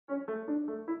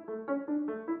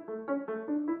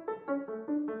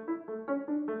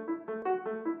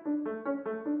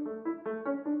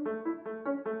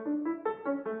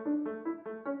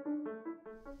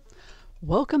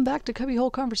Welcome back to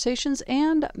Cubbyhole Conversations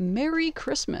and Merry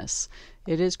Christmas.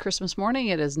 It is Christmas morning.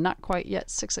 It is not quite yet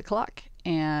 6 o'clock.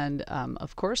 And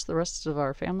of course, the rest of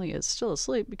our family is still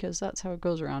asleep because that's how it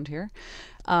goes around here.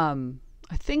 I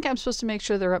think I'm supposed to make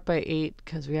sure they're up by 8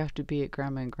 because we have to be at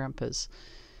Grandma and Grandpa's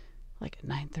like at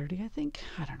 9:30, I think.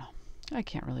 I don't know. I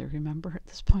can't really remember at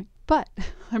this point, but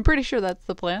I'm pretty sure that's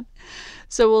the plan.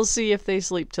 So we'll see if they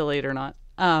sleep till 8 or not.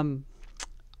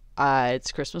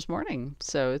 It's Christmas morning,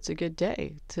 so it's a good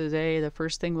day. Today, the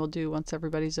first thing we'll do once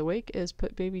everybody's awake is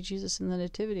put baby Jesus in the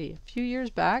nativity. A few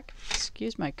years back,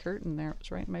 excuse my curtain there, it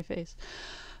was right in my face.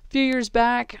 A few years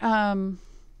back, quite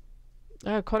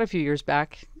a few years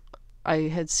back, I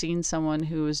had seen someone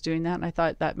who was doing that, and I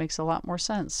thought that makes a lot more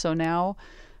sense. So now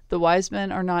the wise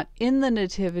men are not in the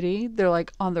nativity. They're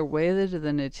like on their way to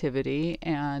the nativity,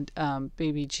 and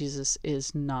baby Jesus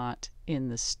is not in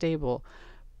the stable.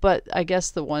 But I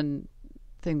guess the one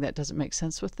thing that doesn't make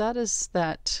sense with that is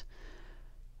that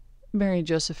Mary and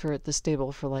Joseph are at the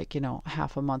stable for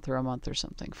half a month or a month or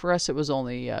something. For us, it was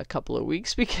only a couple of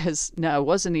weeks because, no, it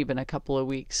wasn't even a couple of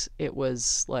weeks. It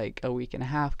was like a week and a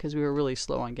half because we were really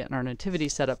slow on getting our nativity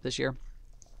set up this year.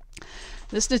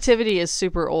 This nativity is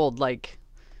super old. My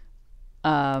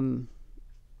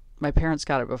parents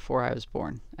got it before I was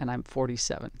born, and I'm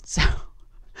 47. So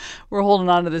we're holding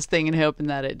on to this thing and hoping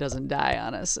that it doesn't die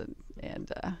on us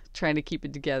and trying to keep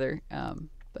it together.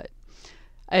 But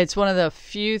it's one of the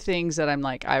few things that I'm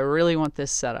like, I really want this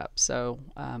set up. So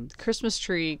Christmas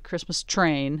tree, Christmas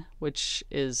train, which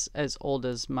is as old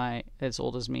as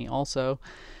me also,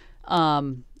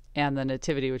 and the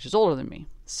nativity, which is older than me.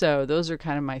 So those are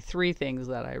kind of my three things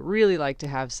that I really like to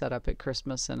have set up at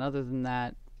Christmas. And other than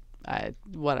that,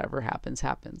 whatever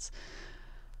happens.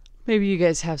 Maybe you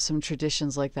guys have some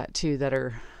traditions like that too that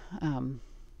are kind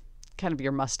of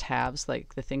your must-haves,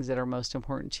 like the things that are most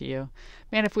important to you.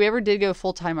 Man, if we ever did go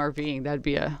full-time RVing, that'd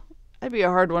be a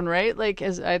hard one, right? Like,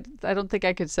 as I don't think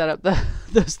I could set up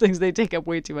those things. They take up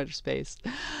way too much space.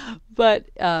 But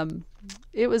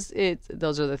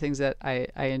those are the things that I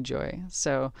enjoy.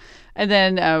 So, and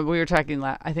then we were talking,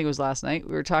 I think it was last night,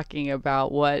 we were talking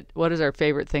about what is our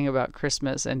favorite thing about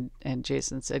Christmas, and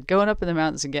Jason said going up in the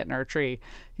mountains and getting our tree.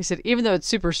 He said even though it's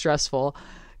super stressful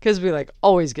because we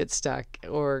always get stuck,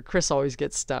 or Chris always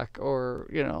gets stuck, or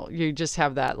you just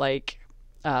have that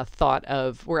thought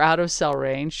of we're out of cell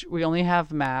range, we only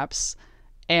have maps,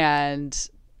 and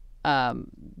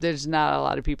there's not a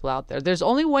lot of people out there. There's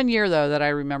only one year though that I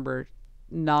remember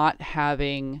not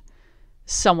having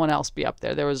someone else be up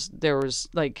there. There was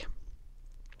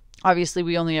obviously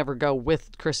we only ever go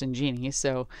with Chris and Jeannie,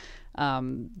 so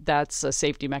that's a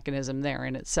safety mechanism there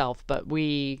in itself. But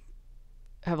we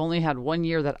have only had one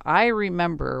year that I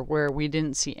remember where we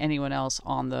didn't see anyone else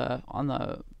on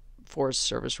the Forest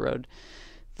Service Road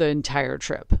the entire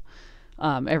trip.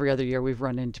 Every other year we've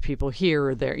run into people here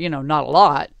or there, not a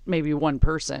lot, maybe one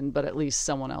person, but at least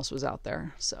someone else was out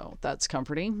there. So that's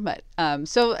comforting. But,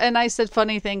 and I said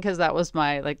funny thing, cause that was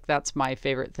that's my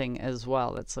favorite thing as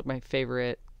well. That's my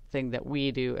favorite thing that we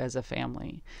do as a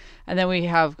family. And then we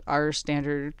have our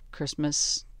standard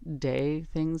Christmas Day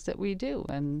things that we do.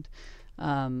 And,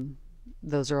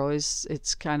 those are always,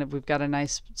 it's kind of, we've got a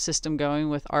nice system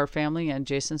going with our family and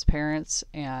Jason's parents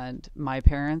and my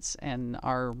parents and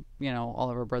our, all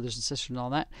of our brothers and sisters and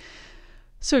all that.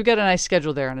 So we've got a nice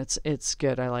schedule there, and it's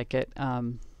good. I like it.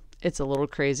 It's a little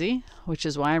crazy, which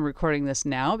is why I'm recording this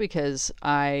now, because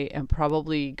I am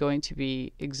probably going to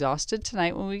be exhausted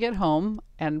tonight when we get home,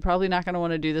 and probably not going to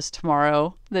want to do this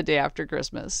tomorrow, the day after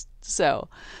Christmas. So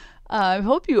I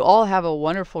hope you all have a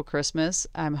wonderful Christmas.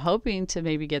 I'm hoping to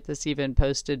maybe get this even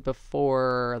posted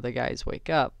before the guys wake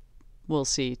up. We'll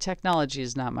see. Technology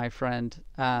is not my friend.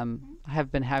 I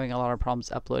have been having a lot of problems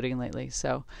uploading lately,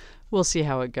 so we'll see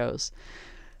how it goes.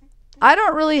 I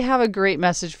don't really have a great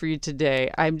message for you today.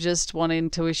 I'm just wanting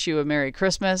to wish you a Merry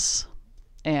Christmas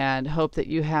and hope that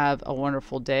you have a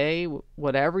wonderful day,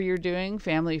 whatever you're doing,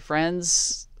 family,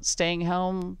 friends, staying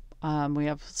home. We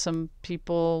have some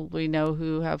people we know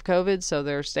who have COVID, so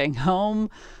they're staying home.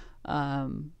 I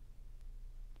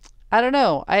don't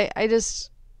know. I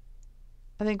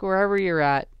think wherever you're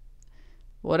at,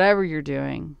 whatever you're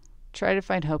doing, try to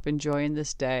find hope and joy in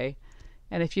this day.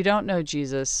 And if you don't know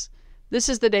Jesus, this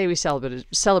is the day we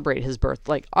celebrate his birth.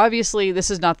 Obviously, this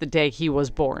is not the day he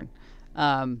was born.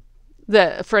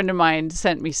 A friend of mine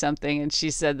sent me something, and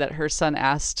she said that her son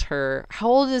asked her, how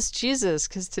old is Jesus?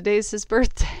 Because today's his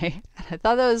birthday. And I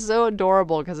thought that was so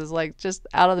adorable, because it's just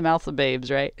out of the mouth of babes,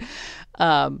 right?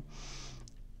 But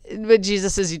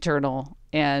Jesus is eternal.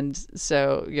 And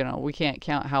so, we can't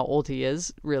count how old he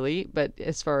is, really. But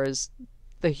as far as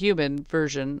the human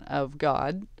version of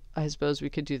God. I suppose we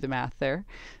could do the math there.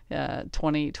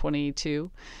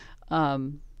 2022.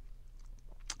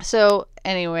 So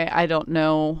anyway, I don't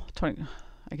know.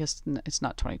 I guess it's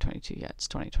not 2022 yet. It's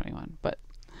 2021. But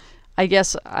I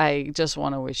guess I just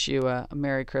want to wish you a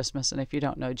Merry Christmas. And if you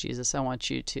don't know Jesus, I want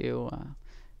you to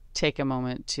take a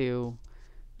moment to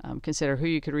consider who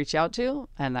you could reach out to.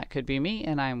 And that could be me.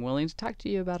 And I'm willing to talk to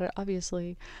you about it,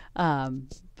 obviously.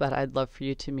 But I'd love for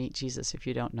you to meet Jesus if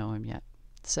you don't know him yet.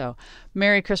 So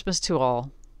Merry Christmas to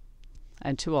all.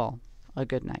 And to all, a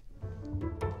good night.